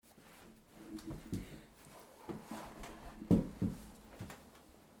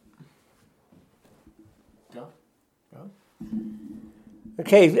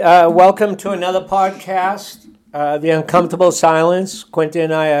Okay, welcome to another podcast, The Uncomfortable Silence. Quentin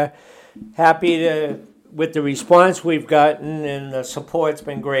and I are happy with the response we've gotten, and the support's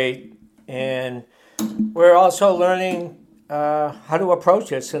been great. And we're also learning how to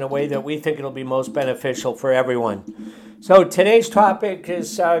approach this in a way that we think it'll be most beneficial for everyone. So today's topic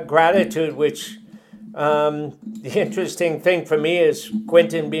is gratitude, which the interesting thing for me is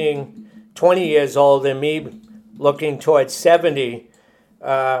Quentin being 20 years old and me looking towards 70.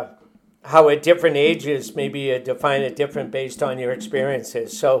 How at different ages maybe you define it different based on your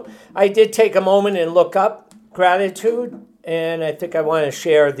experiences. So I did take a moment and look up gratitude, and I think I want to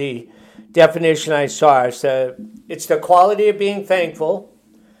share the definition I saw. It's the quality of being thankful,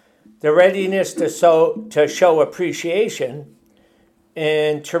 the readiness to show appreciation,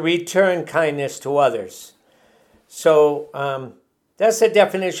 and to return kindness to others. So that's the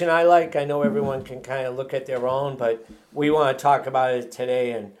definition I like. I know everyone can kind of look at their own, but we want to talk about it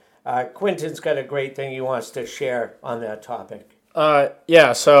today. And Quentin's got a great thing he wants to share on that topic.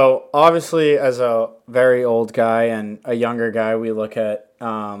 Yeah, so obviously as a very old guy and a younger guy, we look at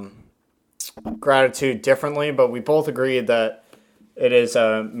gratitude differently, but we both agreed that it is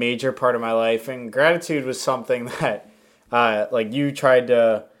a major part of my life. And gratitude was something that you tried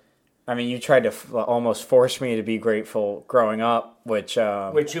to almost force me to be grateful growing up, which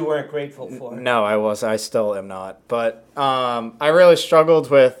you weren't grateful for. No, I still am not. But I really struggled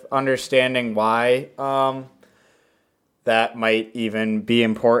with understanding why that might even be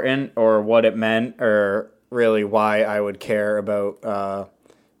important, or what it meant, or really why I would care about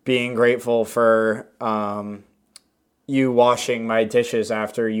being grateful for you washing my dishes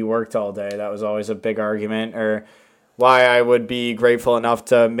after you worked all day. That was always a big argument. Or why I would be grateful enough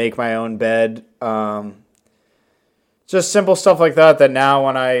to make my own bed. Just simple stuff like that now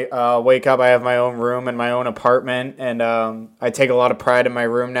when I wake up, I have my own room and my own apartment. And I take a lot of pride in my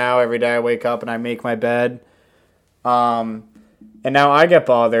room now. Every day I wake up and I make my bed. And now I get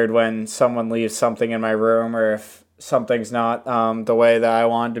bothered when someone leaves something in my room, or if something's not the way that I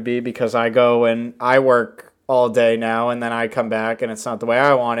want it to be, because I go and I work all day now, and then I come back and it's not the way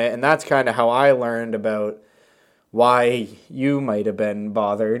I want it. And that's kind of how I learned about why you might have been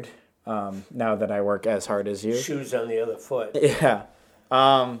bothered now that I work as hard as you. Shoes on the other foot. Yeah.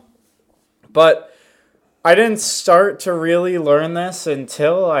 But I didn't start to really learn this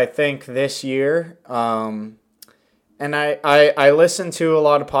until I think this year. And I listen to a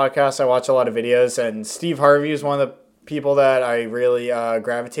lot of podcasts. I watch a lot of videos. And Steve Harvey is one of the people that I really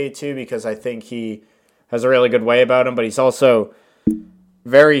gravitate to, because I think he has a really good way about him. But he's also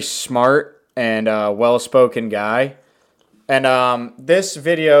very smart and a well-spoken guy. And this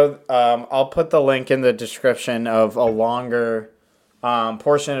video, I'll put the link in the description of a longer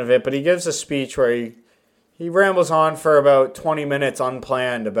portion of it, but he gives a speech where he rambles on for about 20 minutes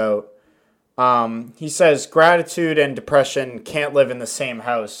unplanned about, he says gratitude and depression can't live in the same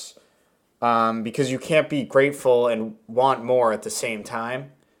house, because you can't be grateful and want more at the same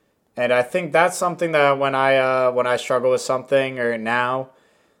time. And I think that's something that when I struggle with something, or now,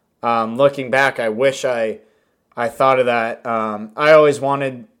 looking back, I wish I thought of that. I always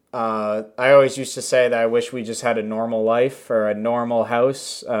used to say that I wish we just had a normal life, or a normal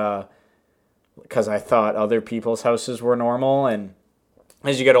house, because I thought other people's houses were normal. And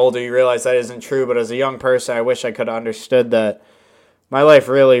as you get older, you realize that isn't true. But as a young person, I wish I could have understood that my life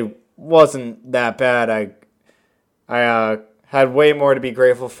really wasn't that bad. I had way more to be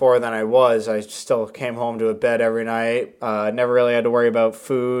grateful for than I was. I still came home to a bed every night. Never really had to worry about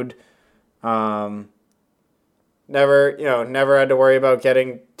food. Never had to worry about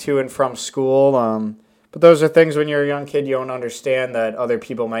getting to and from school. But those are things when you're a young kid, you don't understand that other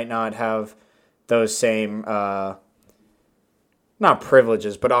people might not have those same, not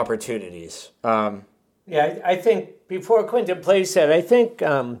privileges, but opportunities. I think before Quentin plays that, I think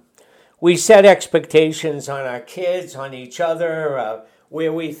we set expectations on our kids, on each other,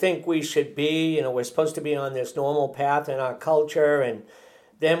 where we think we should be. We're supposed to be on this normal path in our culture, and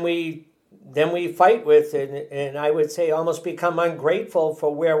then we fight with it, and I would say almost become ungrateful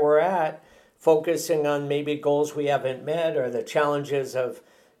for where we're at, focusing on maybe goals we haven't met, or the challenges of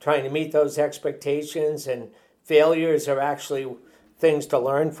trying to meet those expectations. And failures are actually things to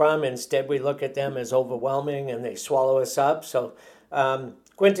learn from. Instead, we look at them as overwhelming, and they swallow us up. So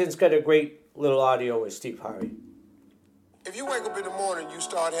Quentin's got a great little audio with Steve Harvey. If you wake up in the morning, you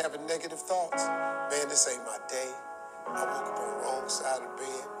start having negative thoughts. Man, this ain't my day. I woke up on the wrong side of the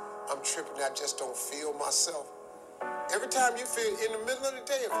bed. I'm tripping. I just don't feel myself. Every time you feel in the middle of the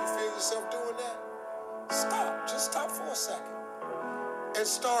day, if you feel yourself doing that, stop. Just stop for a second. And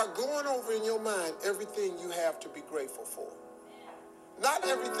start going over in your mind everything you have to be grateful for. Not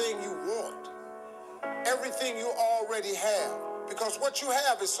everything you want, everything you already have, because what you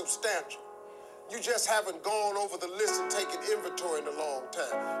have is substantial. You just haven't gone over the list and taken inventory in a long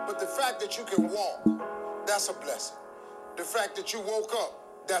time. But the fact that you can walk, that's a blessing. The fact that you woke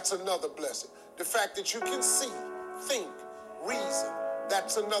up, that's another blessing. The fact that you can see, think, reason,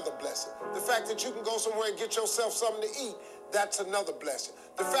 that's another blessing. The fact that you can go somewhere and get yourself something to eat, that's another blessing.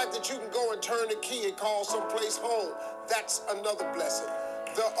 The fact that you can go and turn the key and call someplace home, that's another blessing.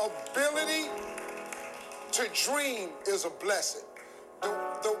 The ability to dream is a blessing.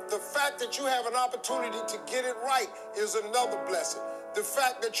 The fact that you have an opportunity to get it right is another blessing. The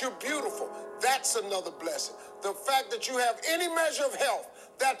fact that you're beautiful, that's another blessing. The fact that you have any measure of health,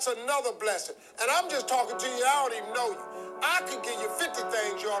 that's another blessing. And I'm just talking to you, I don't even know you. I could give you 50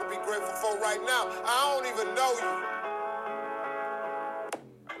 things you ought to be grateful for right now. I don't even know you.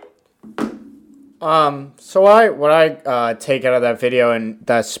 So what I take out of that video and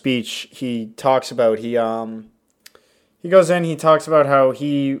that speech he talks about, he goes in, he talks about how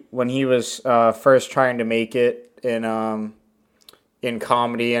when he was first trying to make it in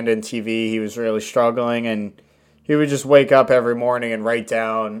comedy and in TV, he was really struggling, and he would just wake up every morning and write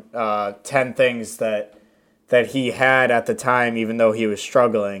down 10 things that he had at the time, even though he was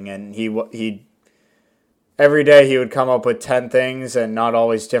struggling, and he every day he would come up with 10 things, and not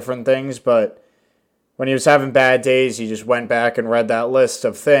always different things, but when he was having bad days, he just went back and read that list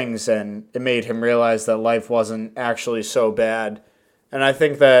of things, and it made him realize that life wasn't actually so bad. And I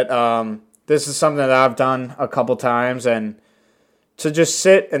think that this is something that I've done a couple times, and to just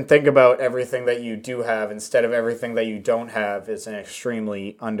sit and think about everything that you do have instead of everything that you don't have is an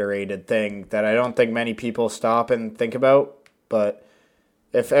extremely underrated thing that I don't think many people stop and think about. But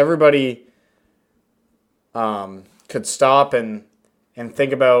if everybody could stop and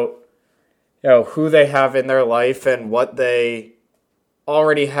think about who they have in their life and what they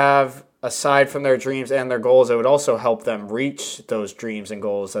already have aside from their dreams and their goals, it would also help them reach those dreams and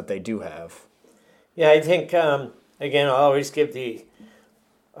goals that they do have. Yeah, I think, again, I'll always give the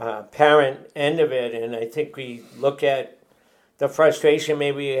parent end of it, and I think we look at the frustration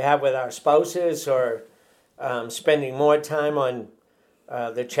maybe we have with our spouses or spending more time on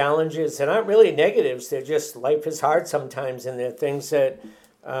the challenges. They're not really negatives. They're just life is hard sometimes, and they're things that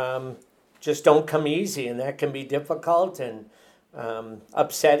just don't come easy, and that can be difficult and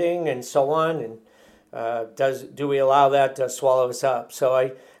upsetting and so on. And do we allow that to swallow us up? So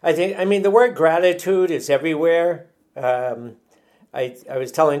I think the word gratitude is everywhere. I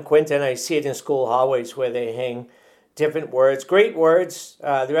was telling Quentin, I see it in school hallways where they hang different words, great words.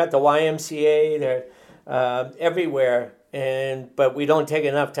 They're at the YMCA. They're everywhere, but we don't take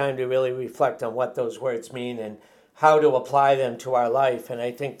enough time to really reflect on what those words mean and how to apply them to our life. And I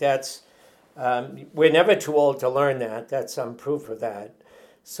think that's we're never too old to learn that. That's some proof of that.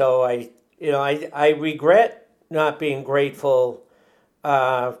 So I regret not being grateful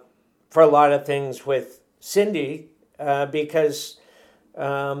for a lot of things with Cindy because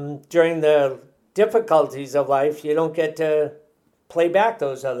during the difficulties of life, you don't get to play back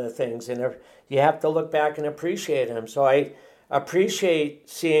those other things, and you have to look back and appreciate them. So I appreciate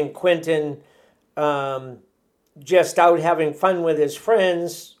seeing Quentin just out having fun with his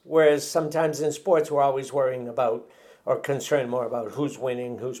friends, whereas sometimes in sports we're always worrying about or concerned more about who's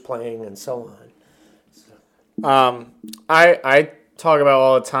winning, who's playing, and so on. So. I talk about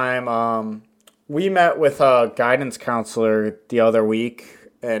all the time. We met with a guidance counselor the other week,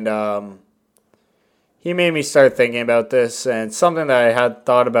 and he made me start thinking about this, and it's something that I had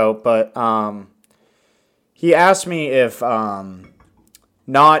thought about, but he asked me if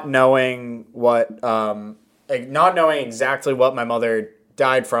not knowing exactly what my mother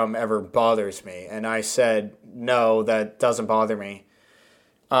died from ever bothers me, and I said no, that doesn't bother me.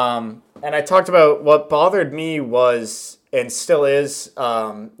 And I talked about what bothered me was, and still is,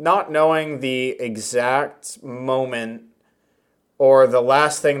 not knowing the exact moment or the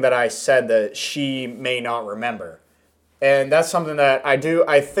last thing that I said that she may not remember. And that's something that I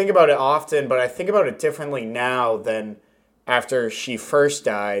think about it often, but I think about it differently now than after she first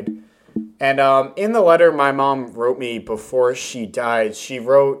died. And in the letter my mom wrote me before she died, she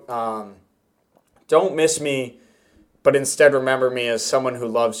wrote, "Don't miss me, but instead remember me as someone who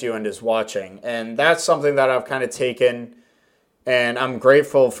loves you and is watching." And that's something that I've kind of taken, and I'm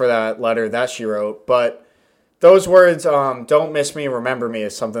grateful for that letter that she wrote. But those words, "don't miss me, remember me,"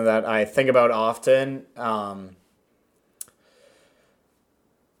 is something that I think about often.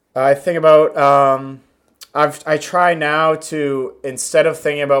 I try now to, instead of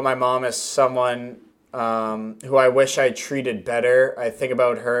thinking about my mom as someone who I wish I treated better, I think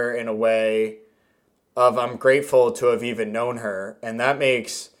about her in a way of I'm grateful to have even known her. And that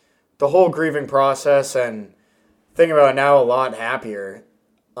makes the whole grieving process and thinking about it now a lot happier.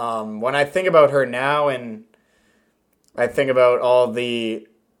 When I think about her now and I think about all the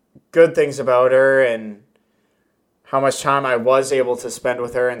good things about her and how much time I was able to spend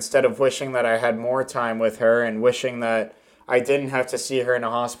with her instead of wishing that I had more time with her and wishing that I didn't have to see her in a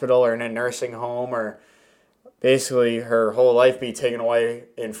hospital or in a nursing home or basically her whole life be taken away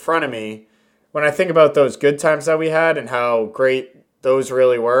in front of me. When I think about those good times that we had and how great those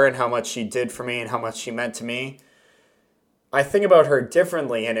really were and how much she did for me and how much she meant to me, I think about her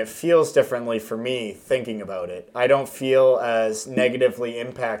differently, and it feels differently for me thinking about it. I don't feel as negatively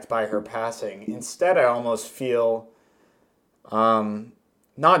impacted by her passing. Instead, I almost feel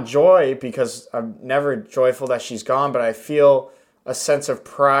not joy, because I'm never joyful that she's gone, but I feel a sense of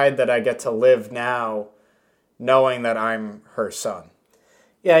pride that I get to live now knowing that I'm her son.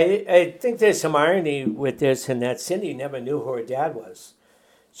 Yeah, I think there's some irony with this in that Cindy never knew who her dad was.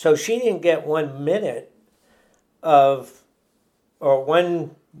 So she didn't get 1 minute of, or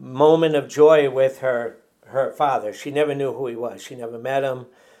one moment of joy with her father. She never knew who he was. She never met him.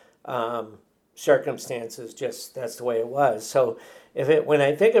 Circumstances, just that's the way it was. So when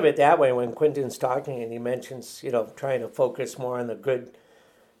I think of it that way, when Quentin's talking and he mentions, trying to focus more on the good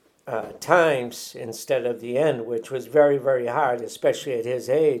times instead of the end, which was very, very hard, especially at his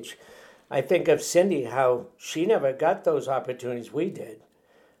age, I think of Cindy, how she never got those opportunities we did.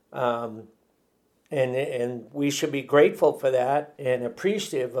 And we should be grateful for that and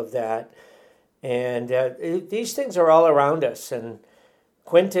appreciative of that. And these things are all around us. And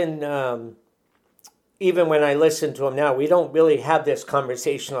Quentin, even when I listen to him now, we don't really have this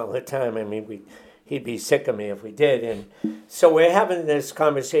conversation all the time. I mean, he'd be sick of me if we did. And so we're having this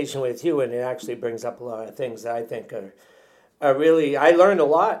conversation with you, and it actually brings up a lot of things that I think are really... I learned a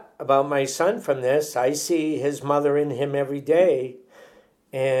lot about my son from this. I see his mother in him every day.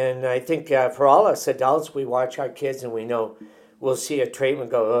 And I think for all us adults, we watch our kids and we know we'll see a trait and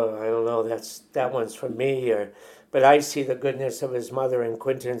go, oh, I don't know, that one's for me. But I see the goodness of his mother in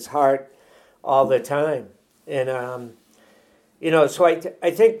Quentin's heart all the time. And, so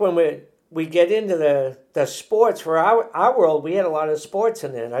I think when we get into the sports, for our world, we had a lot of sports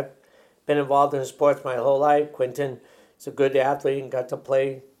in it. I've been involved in sports my whole life. Quentin is a good athlete and got to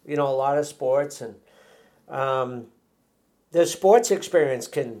play, a lot of sports. And the sports experience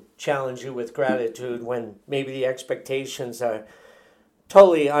can challenge you with gratitude when maybe the expectations are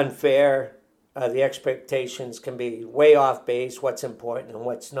totally unfair. The expectations can be way off base, what's important and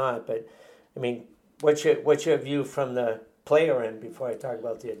what's not. But, I mean, what's your view from the player end before I talk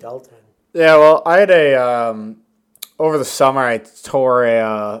about the adult end? Yeah, well, I had over the summer, I tore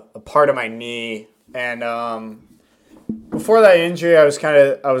a part of my knee. And before that injury, I was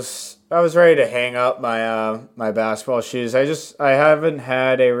ready to hang up my basketball shoes. I haven't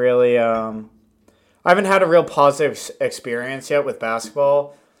had a real positive experience yet with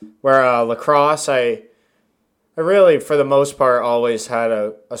basketball. Where lacrosse, I really, for the most part, always had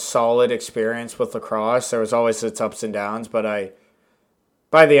a solid experience with lacrosse. There was always its ups and downs, but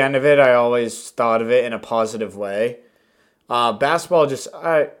by the end of it, I always thought of it in a positive way. Basketball,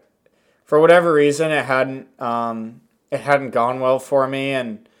 for whatever reason, it hadn't gone well for me,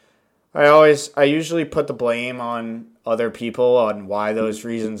 and I usually put the blame on other people on why those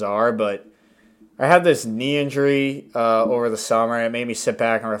reasons are, but I had this knee injury over the summer, and it made me sit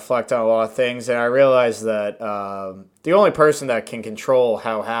back and reflect on a lot of things, and I realized that the only person that can control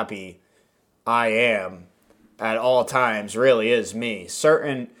how happy I am at all times really is me.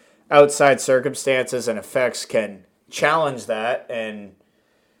 Certain outside circumstances and effects can challenge that, and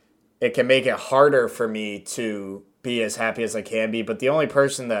it can make it harder for me to be as happy as I can be, but the only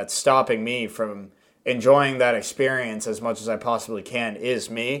person that's stopping me from enjoying that experience as much as I possibly can is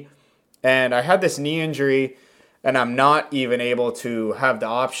me. And I had this knee injury, and I'm not even able to have the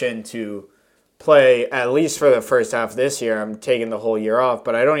option to play, at least for the first half of this year. I'm taking the whole year off,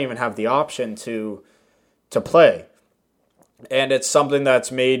 but I don't even have the option to play. And it's something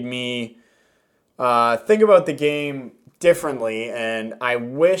that's made me think about the game differently, and I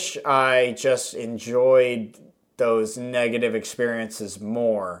wish I just enjoyed those negative experiences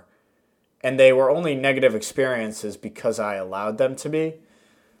more. And they were only negative experiences because I allowed them to be.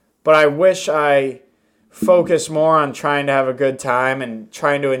 But I wish I focused more on trying to have a good time and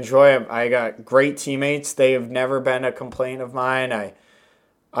trying to enjoy it. I got great teammates. They have never been a complaint of mine.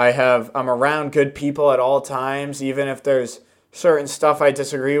 I'm around good people at all times, even if there's certain stuff I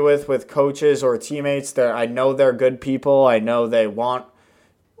disagree with coaches or teammates. I know they're good people. I know they want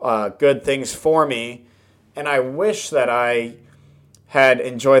good things for me. And I wish that I had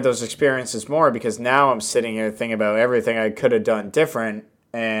enjoyed those experiences more, because now I'm sitting here thinking about everything I could have done different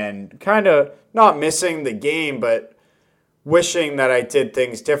and kind of not missing the game, but wishing that I did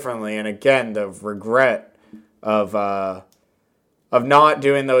things differently. And again, the regret of not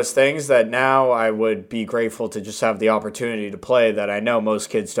doing those things, that now I would be grateful to just have the opportunity to play, that I know most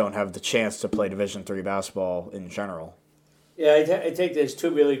kids don't have the chance to play Division III basketball in general. Yeah, I think there's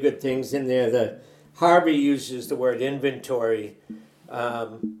two really good things in there. The Harvey uses the word inventory.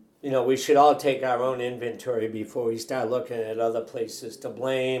 We should all take our own inventory before we start looking at other places to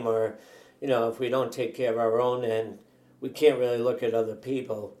blame, or, if we don't take care of our own end, we can't really look at other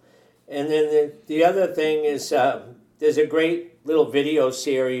people. And then the other thing is there's a great little video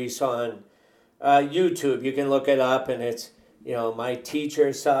series on YouTube. You can look it up, and it's, my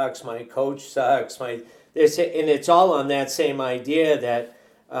teacher sucks, my coach sucks, and it's all on that same idea that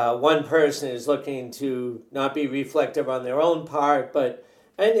one person is looking to not be reflective on their own part,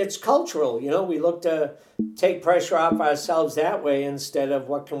 and it's cultural. We look to take pressure off ourselves that way instead of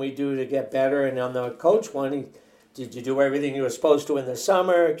what can we do to get better. And on the coach one, did you do everything you were supposed to in the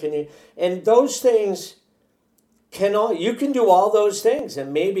summer? And those things you can do all those things,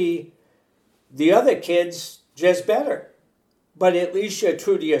 and maybe the other kid's just better. But at least you're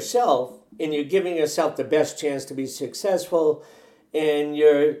true to yourself, and you're giving yourself the best chance to be successful, and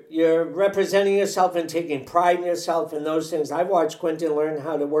you're representing yourself and taking pride in yourself and those things. I've watched Quentin learn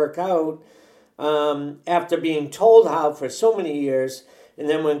how to work out after being told how for so many years, and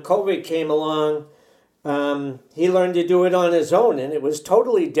then when COVID came along, he learned to do it on his own, and it was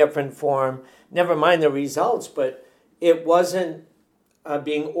totally different for him. Never mind the results, but it wasn't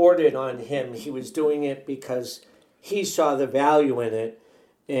being ordered on him. He was doing it because he saw the value in it,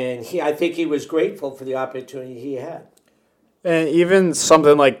 and I think he was grateful for the opportunity he had. And even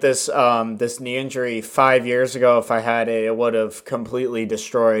something like this, this knee injury 5 years ago, if I had it would have completely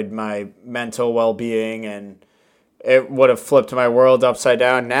destroyed my mental well-being, and it would have flipped my world upside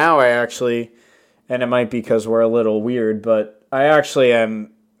down. Now I actually, and it might be because we're a little weird, but I actually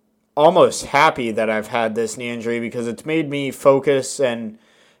am almost happy that I've had this knee injury, because it's made me focus and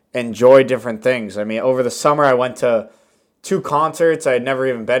enjoy different things. I mean, over the summer I went to 2 concerts. I had never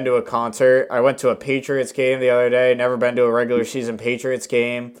even been to a concert. I went to a Patriots game the other day. Never been to a regular season Patriots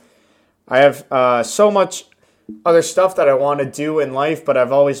game. I have so much other stuff that I want to do in life, but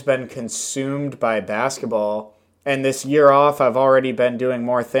I've always been consumed by basketball. And this year off, I've already been doing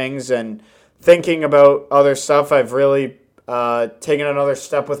more things and thinking about other stuff. I've really taken another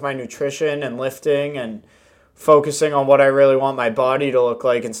step with my nutrition and lifting, and focusing on what I really want my body to look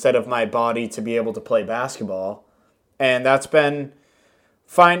like instead of my body to be able to play basketball. And that's been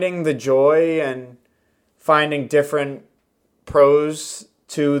finding the joy and finding different pros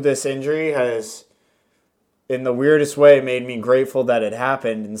to this injury has, in the weirdest way, made me grateful that it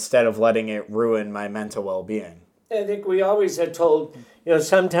happened instead of letting it ruin my mental well-being. I think we always are told,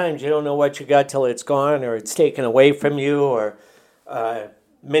 sometimes you don't know what you got till it's gone, or it's taken away from you, or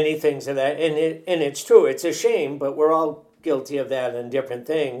many things of that. And it's true. It's a shame, but we're all guilty of that and different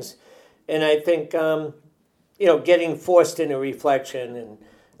things. And I think, getting forced into reflection, and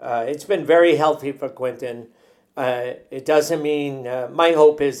it's been very healthy for Quentin. It doesn't mean, my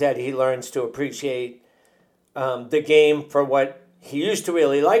hope is that he learns to appreciate the game for what he used to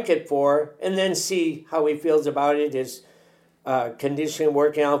really like it for, and then see how he feels about it. His conditioning,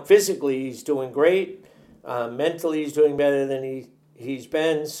 working out, physically he's doing great. Mentally he's doing better than he's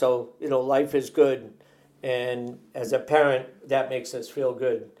been. So, life is good. And as a parent, that makes us feel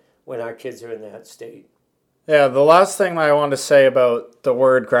good when our kids are in that state. Yeah, the last thing I want to say about the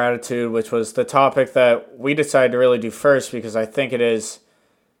word gratitude, which was the topic that we decided to really do first, because I think it is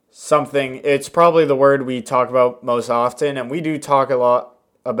something, it's probably the word we talk about most often, and we do talk a lot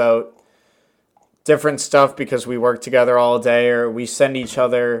about different stuff because we work together all day, or we send each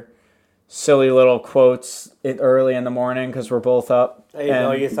other silly little quotes early in the morning because we're both up. I didn't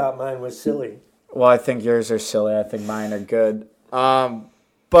know you thought mine was silly. Well, I think yours are silly. I think mine are good.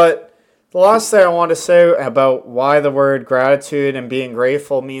 But the last thing I want to say about why the word gratitude and being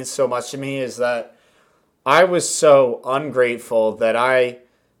grateful means so much to me is that I was so ungrateful that I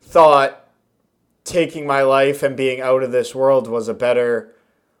thought taking my life and being out of this world was a better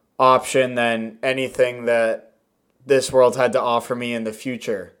option than anything that this world had to offer me in the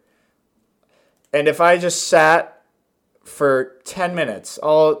future. And if I just sat for 10 minutes,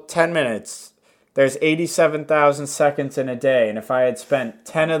 there's 87,000 seconds in a day. And if I had spent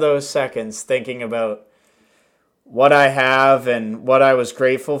 10 of those seconds thinking about what I have and what I was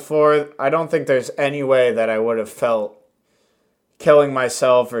grateful for, I don't think there's any way that I would have felt killing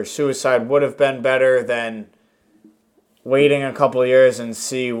myself or suicide would have been better than waiting a couple of years and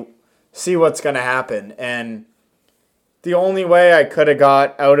see what's going to happen. And the only way I could have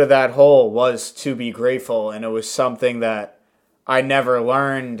got out of that hole was to be grateful. And it was something that I never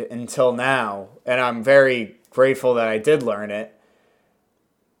learned until now. And I'm very grateful that I did learn it.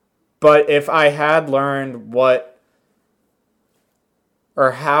 But if I had learned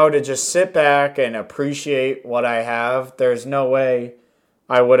how to just sit back and appreciate what I have, there's no way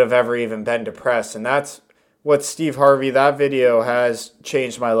I would have ever even been depressed. And that's what Steve Harvey, that video has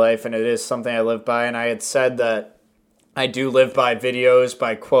changed my life, and it is something I live by. And I had said that I do live by videos,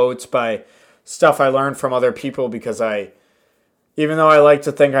 by quotes, by stuff I learned from other people, because even though I like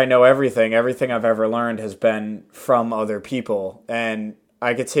to think I know everything I've ever learned has been from other people. And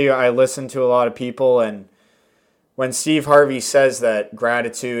I could tell you, I listen to a lot of people, and when Steve Harvey says that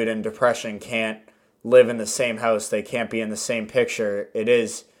gratitude and depression can't live in the same house, they can't be in the same picture,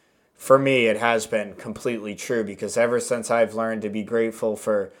 for me, it has been completely true, because ever since I've learned to be grateful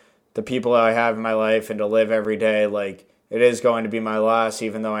for the people I have in my life and to live every day like it is going to be my last,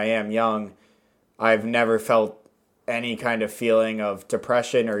 even though I am young, I've never felt any kind of feeling of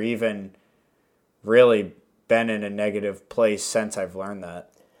depression or even really been in a negative place since I've learned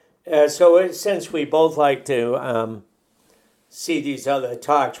that. So since we both like to see these other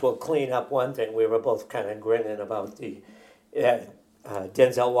talks, we'll clean up one thing. We were both kind of grinning about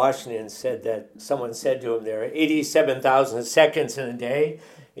Denzel Washington said that someone said to him, there are 87,000 seconds in a day,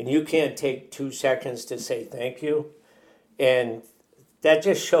 and you can't take 2 seconds to say thank you. And that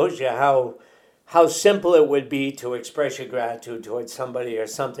just shows you how simple it would be to express your gratitude towards somebody or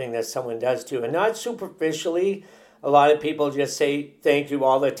something that someone does to you. And not superficially. A lot of people just say thank you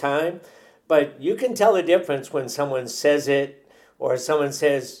all the time. But you can tell the difference when someone says it, or someone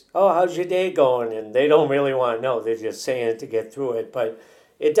says, oh, how's your day going? And they don't really want to know. They're just saying it to get through it. But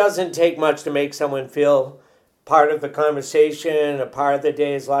it doesn't take much to make someone feel part of the conversation, a part of the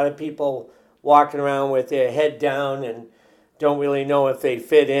day. There's a lot of people walking around with their head down and don't really know if they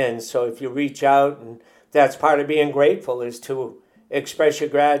fit in. So if you reach out, and that's part of being grateful, is to express your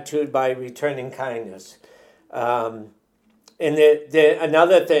gratitude by returning kindness. And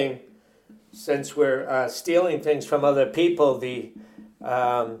another thing, since we're stealing things from other people,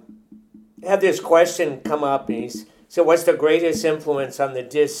 had this question come up, and he said, what's the greatest influence on the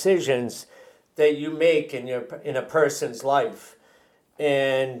decisions that you make in a person's life?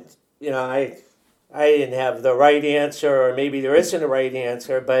 And I didn't have the right answer, or maybe there isn't a right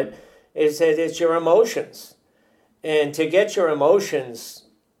answer, but it said it's your emotions. And to get your emotions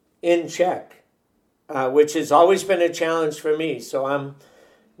in check, which has always been a challenge for me, so I'm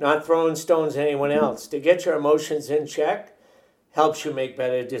not throwing stones at anyone else. To get your emotions in check helps you make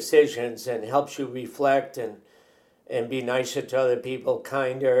better decisions and helps you reflect and be nicer to other people,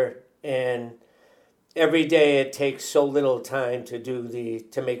 kinder. And every day it takes so little time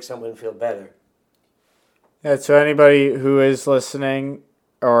to make someone feel better. Yeah, so anybody who is listening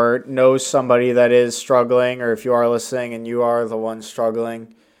or knows somebody that is struggling, or if you are listening and you are the one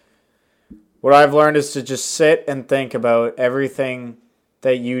struggling, what I've learned is to just sit and think about everything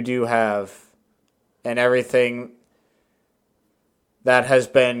that you do have and everything that has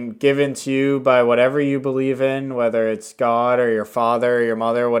been given to you by whatever you believe in, whether it's God or your father or your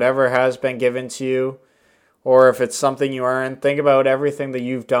mother, whatever has been given to you, or if it's something you earn. Think about everything that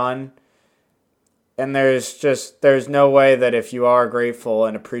you've done. And there's no way that if you are grateful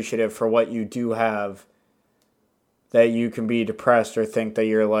and appreciative for what you do have, that you can be depressed or think that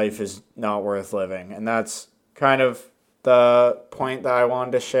your life is not worth living. And that's kind of the point that I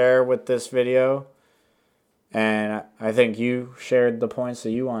wanted to share with this video. And I think you shared the points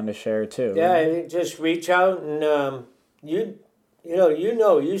that you wanted to share too. Yeah, I think just reach out and you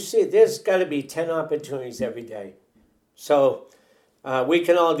see there's got to be 10 opportunities every day. So we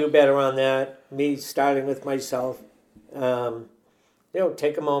can all do better on that. Me starting with myself.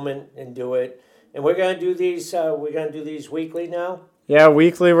 Take a moment and do it. And we're gonna do these. We're gonna do these weekly now. Yeah,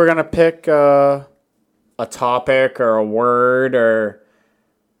 weekly. We're gonna pick a topic or a word, or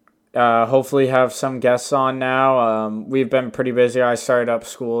hopefully have some guests on now. We've been pretty busy. I started up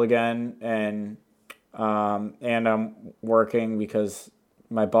school again, and I'm working because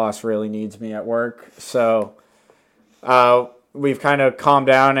my boss really needs me at work. So we've kind of calmed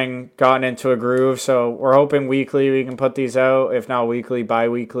down and gotten into a groove. So we're hoping weekly we can put these out. If not weekly,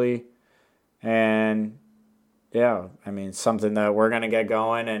 bi-weekly. And yeah, I mean, something that we're going to get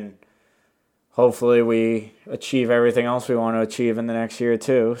going, and hopefully we achieve everything else we want to achieve in the next year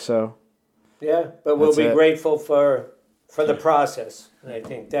too. So yeah, but we'll be grateful for the process. And I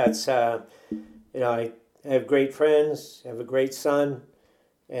think that's, I have great friends, I have a great son,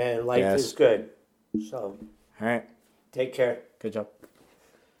 and life is good. So. All right. Take care. Good job.